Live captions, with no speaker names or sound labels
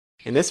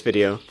In this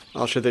video,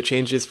 I'll show the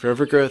changes for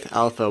Overgrowth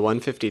Alpha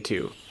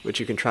 152, which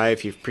you can try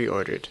if you've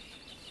pre-ordered.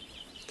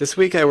 This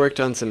week I worked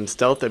on some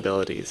stealth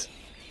abilities,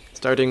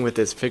 starting with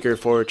this figure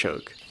 4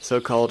 choke, so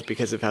called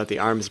because of how the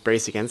arms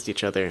brace against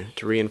each other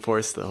to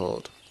reinforce the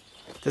hold.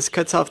 This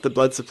cuts off the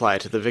blood supply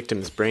to the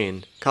victim's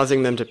brain,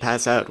 causing them to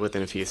pass out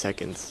within a few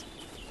seconds.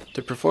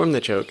 To perform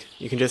the choke,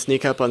 you can just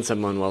sneak up on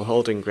someone while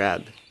holding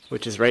grab,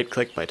 which is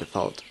right-click by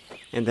default,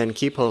 and then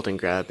keep holding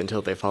grab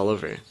until they fall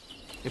over.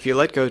 If you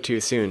let go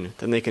too soon,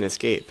 then they can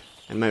escape,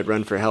 and might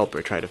run for help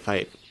or try to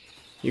fight.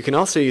 You can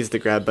also use the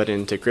grab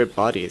button to grip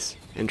bodies,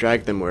 and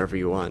drag them wherever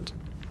you want.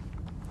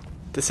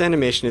 This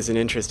animation is an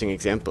interesting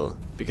example,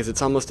 because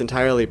it's almost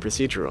entirely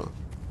procedural.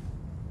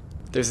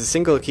 There's a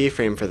single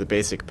keyframe for the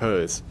basic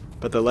pose,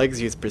 but the legs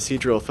use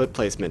procedural foot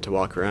placement to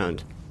walk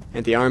around,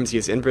 and the arms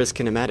use inverse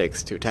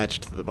kinematics to attach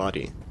to the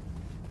body.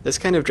 This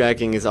kind of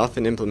dragging is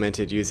often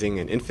implemented using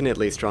an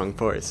infinitely strong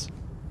force,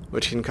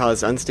 which can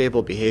cause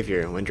unstable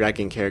behavior when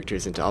dragging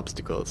characters into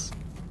obstacles.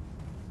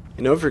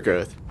 In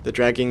Overgrowth, the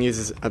dragging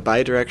uses a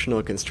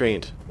bidirectional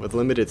constraint with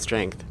limited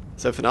strength,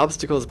 so if an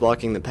obstacle is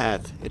blocking the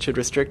path, it should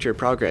restrict your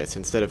progress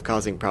instead of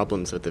causing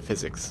problems with the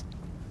physics.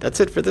 That's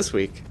it for this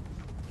week.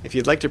 If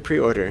you'd like to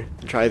pre-order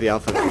and try the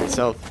alpha for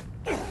yourself,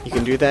 you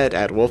can do that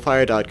at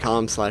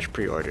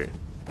wolfire.com/preorder.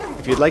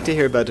 If you'd like to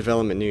hear about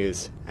development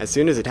news, as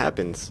soon as it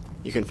happens,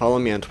 you can follow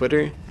me on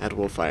Twitter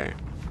 @wolfire.